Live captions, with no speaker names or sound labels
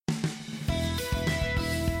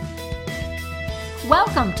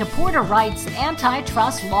Welcome to Porter Wright's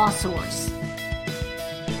Antitrust Law Source.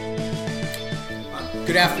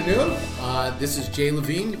 Good afternoon. This is Jay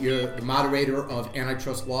Levine, you're the moderator of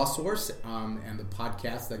Antitrust Law Source and the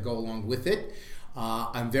podcasts that go along with it.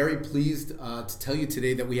 I'm very pleased to tell you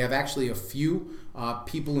today that we have actually a few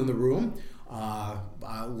people in the room.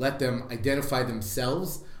 Let them identify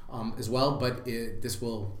themselves as well, but this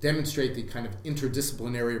will demonstrate the kind of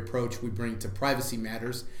interdisciplinary approach we bring to privacy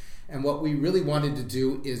matters. And what we really wanted to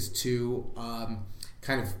do is to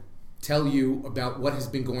kind of tell you about what has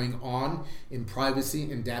been going on in privacy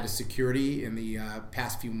and data security in the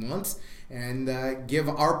past few months and give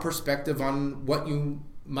our perspective on what you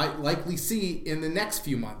might likely see in the next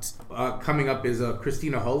few months. Coming up is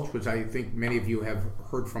Christina Hultsch, which I think many of you have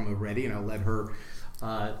heard from already, and I'll let her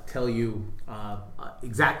tell you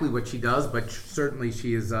exactly what she does, but certainly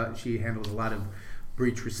she handles a lot of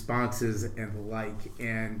breach responses and the like,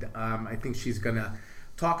 and I think she's going to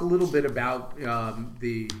talk a little bit about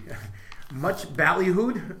the much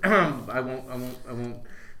ballyhooed. I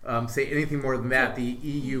won't say anything more than that. The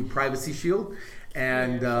EU Privacy Shield,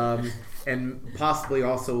 and possibly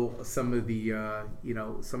also some of the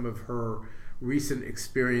some of her recent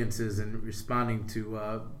experiences in responding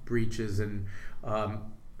to breaches, and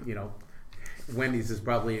Wendy's is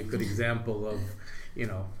probably a good example of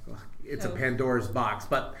it's a Pandora's box.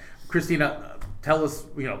 But Christina, tell us,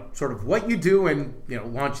 sort of what you do and,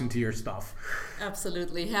 launch into your stuff.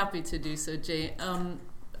 Absolutely. Happy to do so, Jay.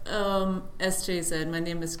 As Jay said, my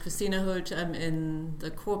name is Christina Hultsch. I'm in the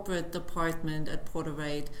corporate department at Porter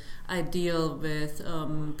Wright. I deal with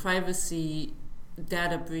privacy,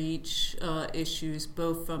 data breach issues,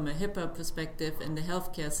 both from a HIPAA perspective in the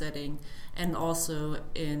healthcare setting and also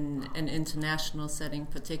in an international setting,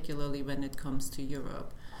 particularly when it comes to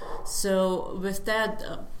Europe. So with that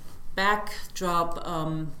backdrop,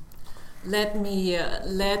 let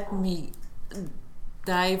me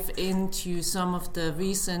dive into some of the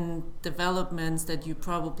recent developments that you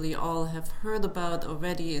probably all have heard about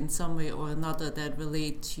already in some way or another that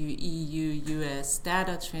relate to EU-US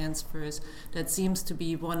data transfers. That seems to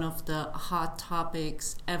be one of the hot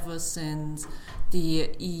topics ever since the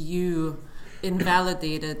EU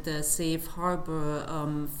invalidated the safe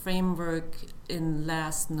harbor framework in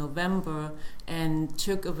last November and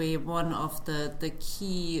took away one of the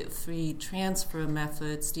key three transfer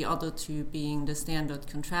methods, the other two being the standard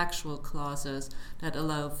contractual clauses that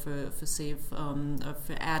allow for safe,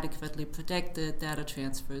 for adequately protected data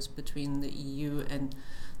transfers between the EU and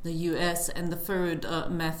the US, and the third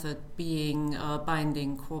method being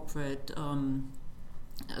binding corporate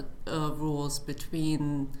rules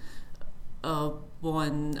between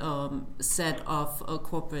one set of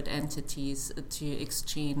corporate entities to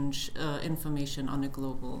exchange information on a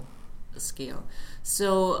global scale.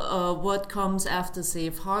 So what comes after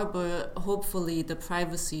Safe Harbor? Hopefully the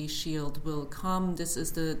Privacy Shield will come. This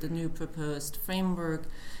is the new proposed framework.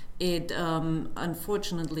 It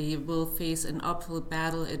unfortunately will face an uphill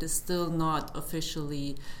battle. It is still not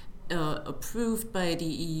officially approved by the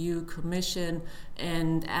EU Commission,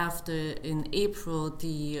 and in April,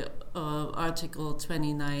 the Article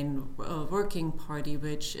 29 Working Party,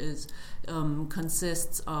 which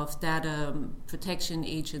consists of data protection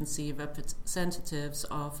agency representatives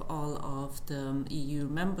of all of the EU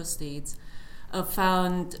member states,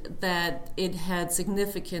 found that it had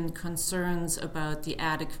significant concerns about the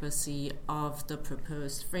adequacy of the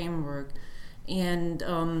proposed framework, and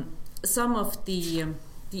some of the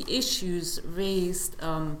issues raised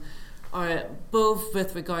are both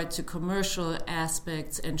with regard to commercial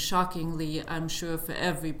aspects and, shockingly, I'm sure for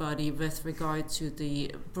everybody, with regard to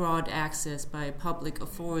the broad access by public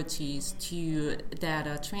authorities to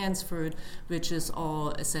data transferred, which is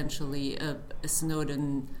all essentially a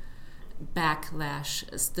Snowden backlash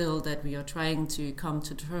still that we are trying to come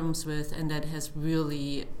to terms with, and that has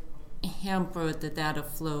really hampered the data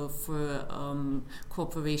flow for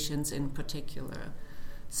corporations in particular.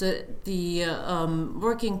 So the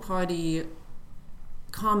Working Party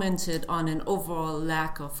commented on an overall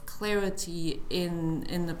lack of clarity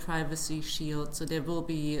in the Privacy Shield. So there will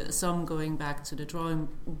be some going back to the drawing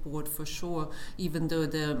board for sure, even though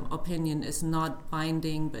the opinion is not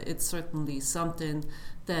binding, but it's certainly something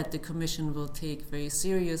that the Commission will take very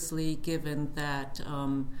seriously, given that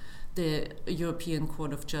the European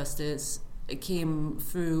Court of Justice came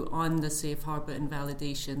through on the safe harbor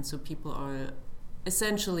invalidation. So people are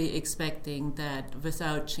essentially expecting that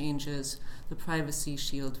without changes, the Privacy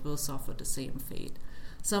Shield will suffer the same fate.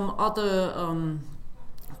 Some other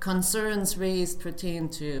concerns raised pertain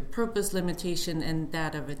to purpose limitation and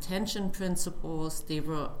data retention principles. They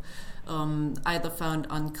were either found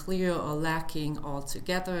unclear or lacking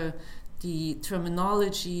altogether. The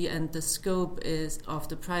terminology and the scope of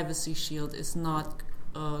the Privacy Shield is not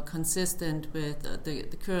consistent with the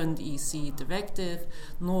current EC directive,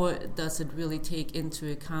 nor does it really take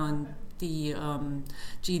into account the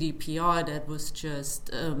GDPR that was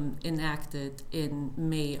just enacted in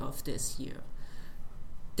May of this year.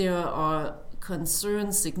 There are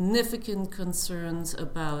significant concerns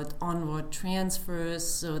about onward transfers,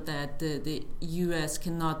 so that the US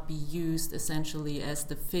cannot be used essentially as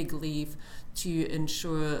the fig leaf to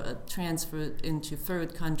ensure a transfer into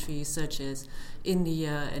third countries such as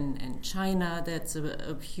India and China. That's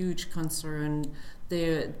a huge concern.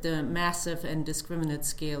 The massive and discriminate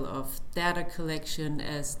scale of data collection,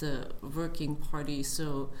 as the working party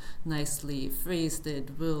so nicely phrased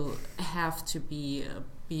it, will have to be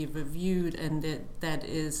reviewed, and that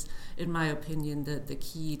is, in my opinion, the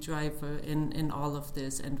key driver in all of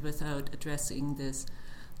this. And without addressing this,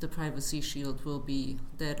 the Privacy Shield will be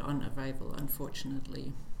dead on arrival,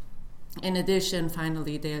 unfortunately. In addition,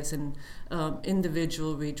 finally, there's an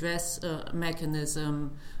individual redress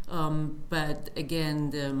mechanism, but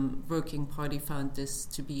again, the working party found this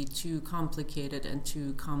to be too complicated and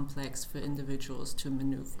too complex for individuals to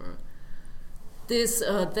maneuver. This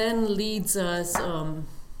then leads us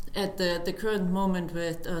at the current moment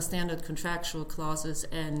with standard contractual clauses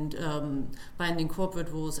and binding corporate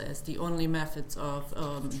rules as the only methods of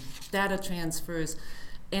data transfers.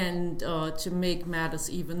 And to make matters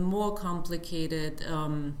even more complicated,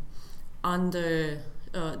 under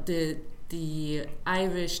the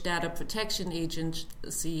Irish Data Protection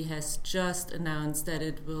Agency has just announced that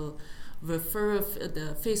it will refer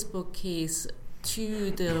the Facebook case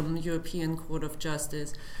to the European Court of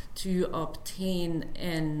Justice to obtain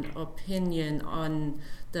an opinion on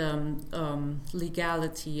the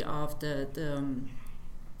legality of the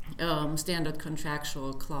standard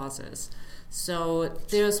contractual clauses. So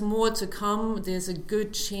there's more to come. There's a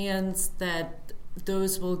good chance that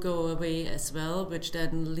those will go away as well, which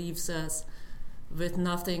then leaves us with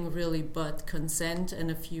nothing really but consent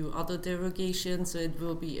and a few other derogations. So it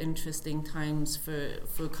will be interesting times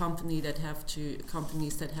for companies that have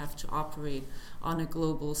to operate on a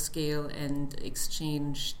global scale and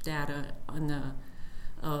exchange data on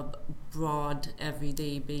a broad,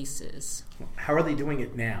 everyday basis. How are they doing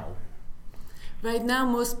it now? Right now,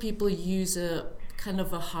 most people use a kind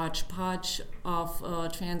of a hodgepodge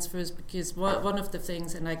of transfers, because one of the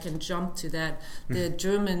things, and I can jump to that, the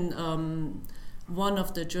German, one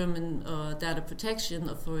of the German data protection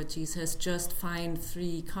authorities has just fined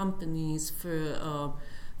 3 companies for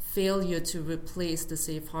failure to replace the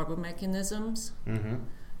safe harbor mechanisms. Mm-hmm.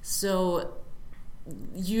 So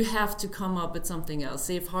you have to come up with something else.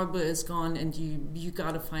 Safe harbor is gone, and you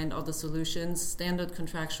got to find other solutions. Standard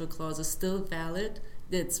contractual clause is still valid.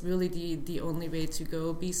 It's really the only way to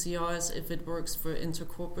go. BCRs, if it works for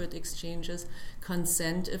intercorporate exchanges.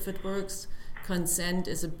 Consent, if it works. Consent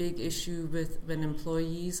is a big issue when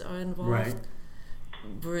employees are involved, right,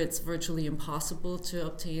 where it's virtually impossible to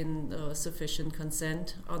obtain sufficient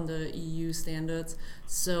consent under EU standards.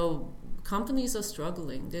 So companies are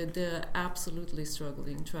struggling. They're absolutely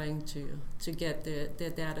struggling, trying to get their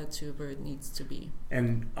data to where it needs to be.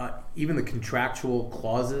 And even the contractual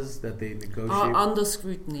clauses that they negotiate are under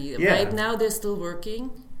scrutiny. Yeah. Right now, they're still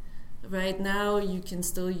working. Right now, you can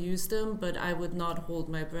still use them, but I would not hold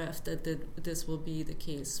my breath that this will be the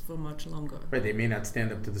case for much longer. Right, they may not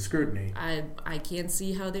stand up to the scrutiny. I can't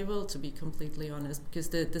see how they will, to be completely honest, because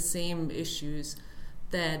the same issues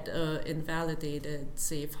that invalidated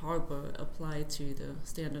safe harbor apply to the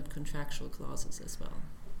standard contractual clauses as well.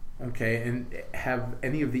 Okay, and have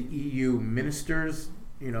any of the EU ministers,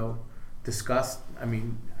 discussed? I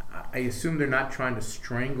mean, I assume they're not trying to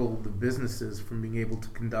strangle the businesses from being able to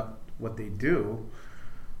conduct what they do.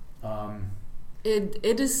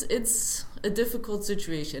 It's a difficult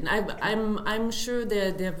situation. I'm sure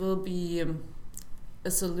there will be a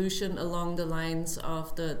solution along the lines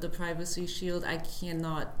of the Privacy Shield. I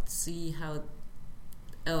cannot see how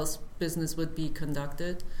else business would be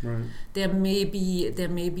conducted. Right. There may be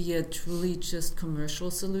a truly just commercial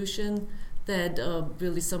solution that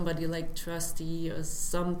really somebody like Trustee or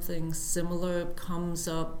something similar comes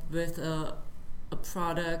up with a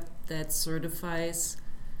product that certifies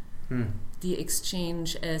the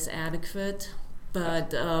exchange as adequate.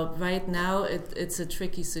 But right now, it's a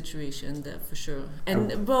tricky situation, there for sure.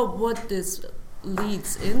 And what this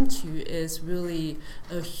leads into is really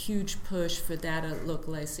a huge push for data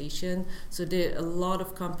localization. So a lot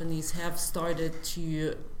of companies have started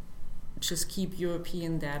to just keep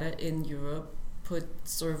European data in Europe, put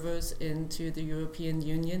servers into the European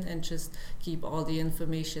Union and just keep all the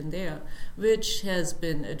information there, which has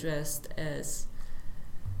been addressed as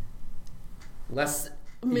less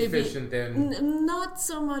maybe efficient than... not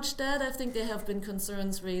so much that. I think there have been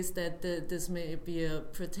concerns raised that this may be a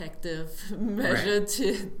protective measure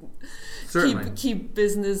to keep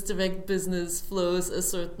direct business flows a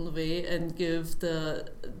certain way and give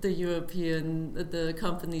the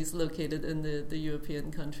companies located in the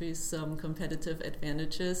European countries some competitive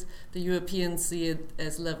advantages. The Europeans see it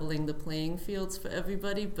as leveling the playing fields for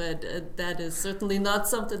everybody, but that is certainly not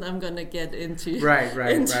something I'm going to get into. Right.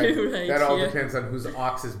 That all here. depends on whose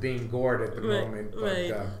ox is being gored at the moment.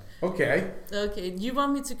 But, okay. Do you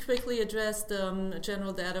want me to quickly address the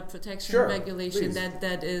General Data Protection Regulation? Please.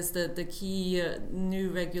 That is the key new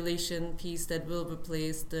regulation piece that will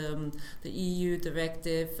replace the EU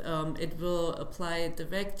directive. It will apply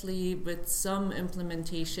directly with some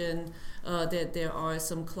implementation. There are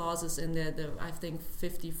some clauses in there, I think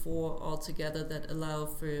 54 altogether, that allow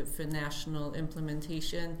for national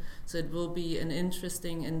implementation. So it will be an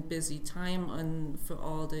interesting and busy time for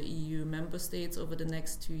all the EU member states over the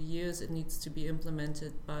next 2 years. It needs to be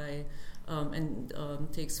implemented by and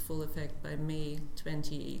takes full effect by May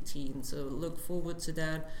 2018. So look forward to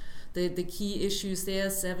that. The key issues there: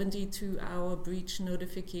 72-hour breach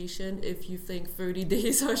notification. If you think 30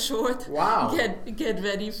 days are short, wow, get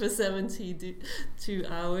ready for 72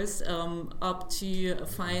 hours. Up to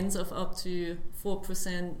fines of up to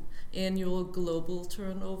 4% annual global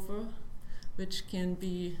turnover, which can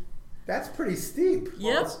be... That's pretty steep.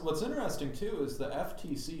 Yep. Well, what's interesting too is the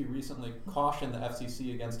FTC recently cautioned the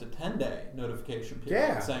FCC against a 10-day notification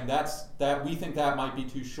period, saying that we think that might be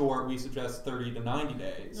too short. We suggest 30 to 90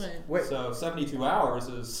 days. Right. So 72 hours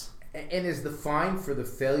is... And is the fine for the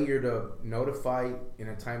failure to notify in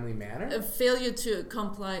a timely manner? A failure to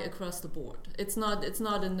comply across the board. It's not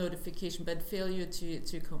a notification, but failure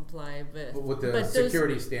to comply with the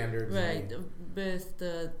security standards. Right, with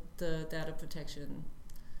the data protection.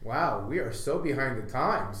 Wow, we are so behind the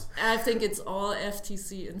times. I think it's all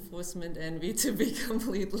FTC enforcement envy, to be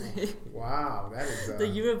completely... Wow, that is... The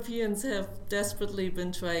Europeans have desperately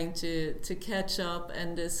been trying to catch up,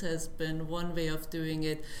 and this has been one way of doing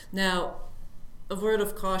it. Now, a word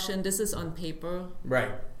of caution, this is on paper.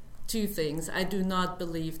 Right. Two things. I do not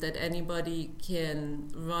believe that anybody can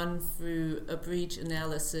run through a breach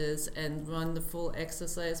analysis and run the full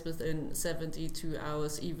exercise within 72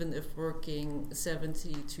 hours, even if working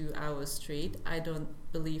 72 hours straight. I don't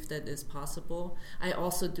believe that is possible. I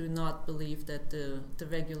also do not believe that the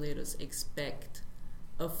regulators expect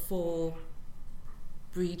a full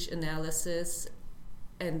breach analysis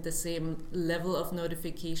and the same level of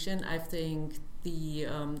notification. I think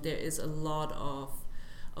there is a lot of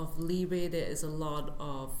leeway. There is a lot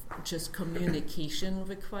of just communication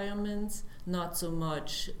requirements, not so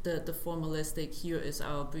much the formalistic, here is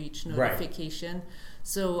our breach notification. Right.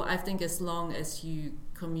 So I think as long as you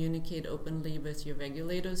communicate openly with your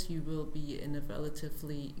regulators, you will be in a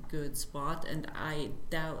relatively good spot. And I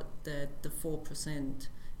doubt that the 4%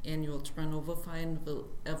 annual turnover fine will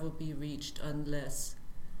ever be reached unless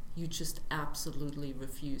you just absolutely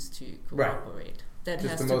refuse to cooperate. Right. That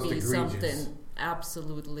just has to be egregious. Something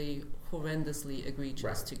absolutely horrendously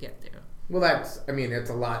egregious to get there. Well, it's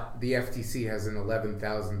a lot. The FTC has an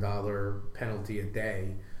 $11,000 penalty a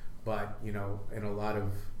day, but, in a lot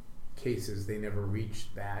of cases, they never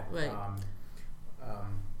reach that. Right.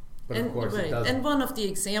 But of course it doesn't. And one of the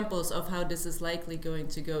examples of how this is likely going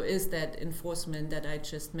to go is that enforcement that I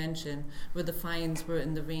just mentioned, where the fines were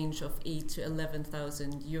in the range of 8,000 to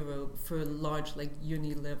 11,000 euro for large, like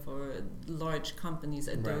Unilever, large companies,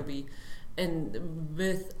 Adobe, and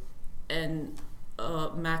with an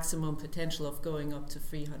maximum potential of going up to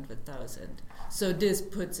 300,000. So this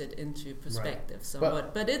puts it into perspective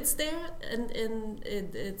somewhat. But it's there, and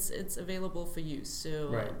it's available for use.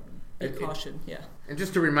 So. Caution, yeah. And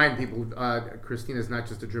just to remind people, Christina is not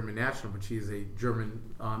just a German national, but she is a German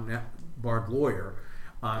barred lawyer.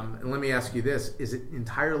 And let me ask you this: is it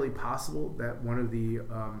entirely possible that one of the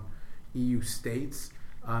EU states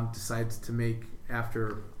decides to make,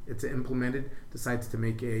 after it's implemented, decides to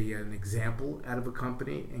make an example out of a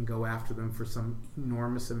company and go after them for some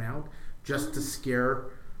enormous amount just to scare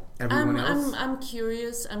everyone else? I'm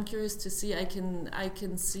curious. I'm curious to see. I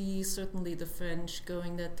can see certainly the French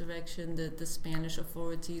going that direction. The Spanish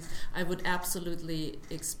authorities. I would absolutely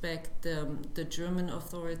expect the German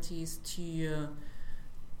authorities to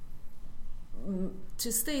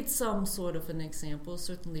state some sort of an example.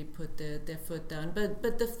 Certainly put their foot down.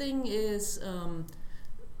 But the thing is,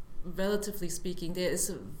 relatively speaking, there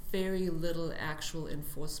is very little actual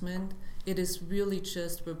enforcement. It is really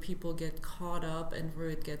just where people get caught up and where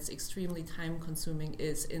it gets extremely time consuming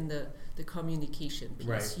is in the communication piece.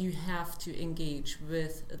 Right. You have to engage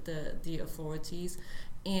with the authorities,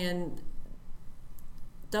 and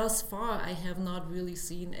thus far I have not really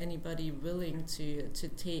seen anybody willing to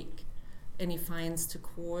take any fines to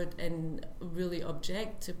court and really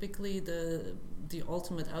object. Typically the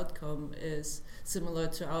ultimate outcome is similar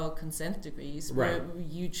to our consent decrees, right, where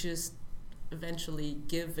you just eventually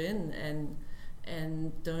give in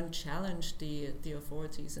and don't challenge the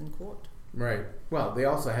authorities in court. Right. Well, they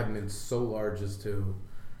also haven't been so large as to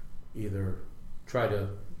either try to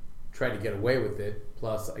get away with it.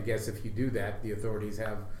 Plus, I guess if you do that, the authorities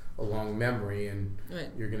have a long memory, and right,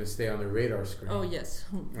 you're going to stay on their radar screen. Oh yes,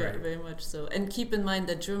 very, very much so. And keep in mind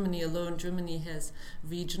that Germany has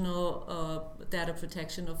regional data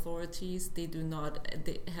protection authorities. They do not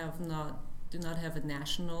have a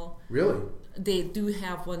national. Really? They do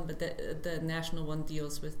have one, but the national one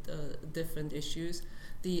deals with different issues.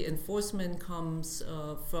 The enforcement comes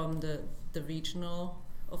from the regional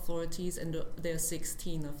authorities, and there are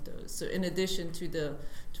 16 of those. So in addition to the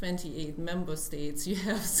 28 member states, you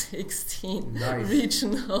have 16 nice,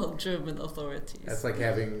 regional German authorities. That's like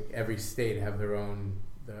having every state have their own.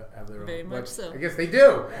 Very much so. I guess they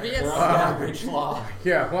do. Yes. We're on average law.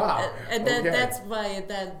 Yeah. Wow. And that's why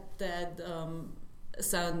that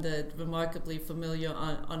sounded remarkably familiar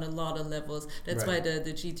on a lot of levels. That's right, why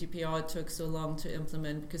the GDPR took so long to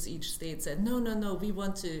implement, because each state said, no, we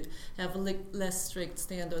want to have a less strict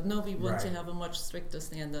standard. No, we want right, to have a much stricter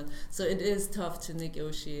standard. So it is tough to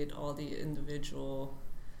negotiate all the individual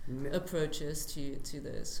approaches to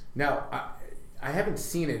this. Now, I haven't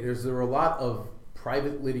seen it. There a lot of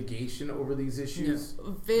private litigation over these issues?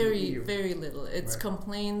 No, very, very little. It's right,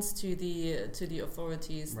 complaints to the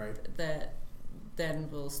authorities right, that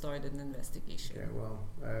then will start an investigation. Yeah, well,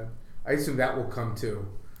 I assume that will come too.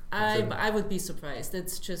 I would be surprised.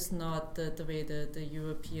 It's just not the way the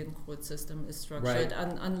European court system is structured,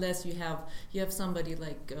 right, unless you have somebody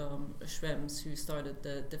like Schrems, who started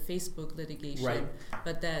the Facebook litigation. Right.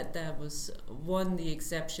 But that was the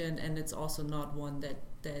exception, and it's also not one that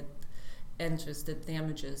enters the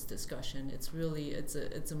damages discussion. It's really it's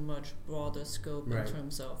a much broader scope, right, in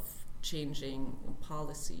terms of changing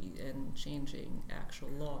policy and changing actual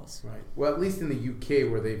laws. Right. Well, at least in the UK,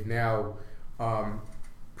 where they've now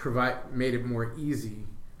made it more easy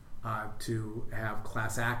to have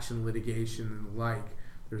class action litigation and the like,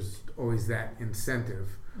 there's always that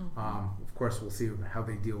incentive. Mm-hmm. Of course, we'll see how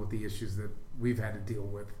they deal with the issues that we've had to deal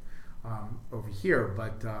with over here,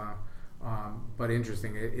 but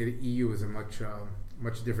interesting. EU is a much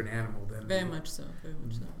different animal than very much so.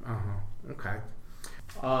 Okay.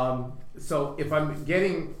 So if I'm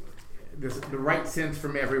getting the right sense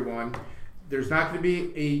from everyone, there's not going to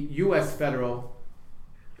be a U.S. federal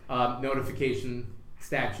notification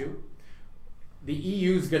statute. The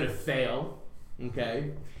EU is going to fail.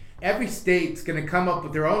 Okay. Every state's going to come up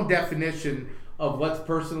with their own definition of what's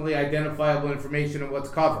personally identifiable information and what's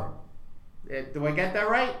covered. Do I get that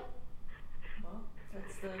right? Well,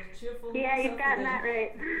 that's the cheerful. Yeah, you've gotten that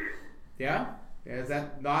right. Yeah? Is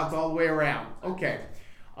that nods all the way around? Okay.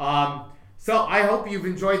 So I hope you've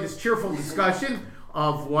enjoyed this cheerful discussion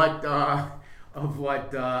of what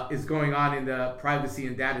is going on in the privacy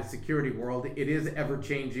and data security world. It is ever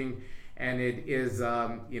changing, and it is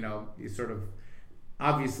you sort of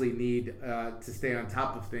obviously need to stay on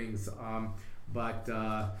top of things. But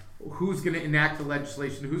who's going to enact the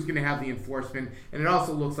legislation? Who's going to have the enforcement? And it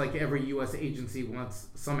also looks like every U.S. agency wants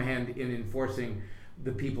some hand in enforcing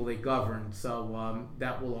the people they govern. So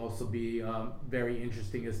that will also be very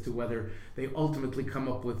interesting as to whether they ultimately come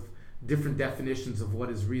up with different definitions of what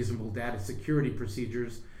is reasonable data security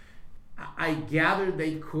procedures. I gather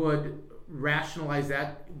they could rationalize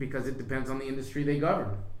that because it depends on the industry they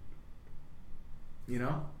govern. You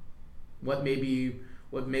know, what may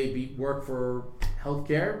work for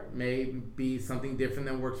healthcare may be something different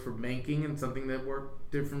than works for banking, and something that works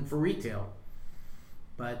different for retail.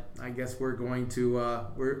 But I guess we're going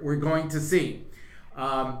to see.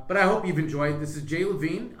 But I hope you've enjoyed. This is Jay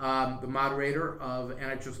Levine, the moderator of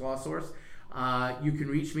Antitrust Law Source. You can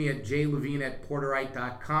reach me at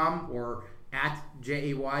jaylevine@porterwright.com or at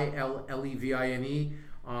JAYLLEVINE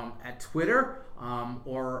at Twitter,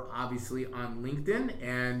 or obviously on LinkedIn.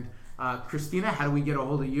 And Christina, how do we get a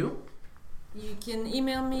hold of you? You can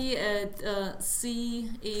email me at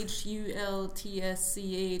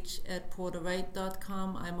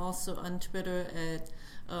chultsch@porterwright.com. I'm also on Twitter at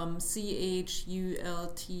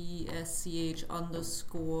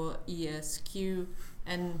chultsch_ESQ,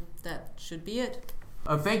 and that should be it.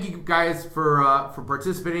 Thank you guys for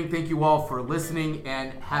participating. Thank you all for listening,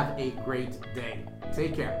 and have a great day.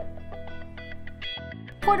 Take care.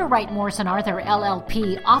 Porter Wright Morrison Arthur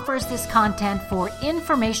LLP offers this content for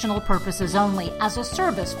informational purposes only as a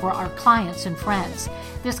service for our clients and friends.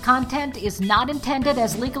 This content is not intended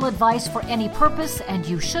as legal advice for any purpose, and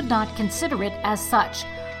you should not consider it as such.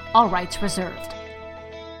 All rights reserved.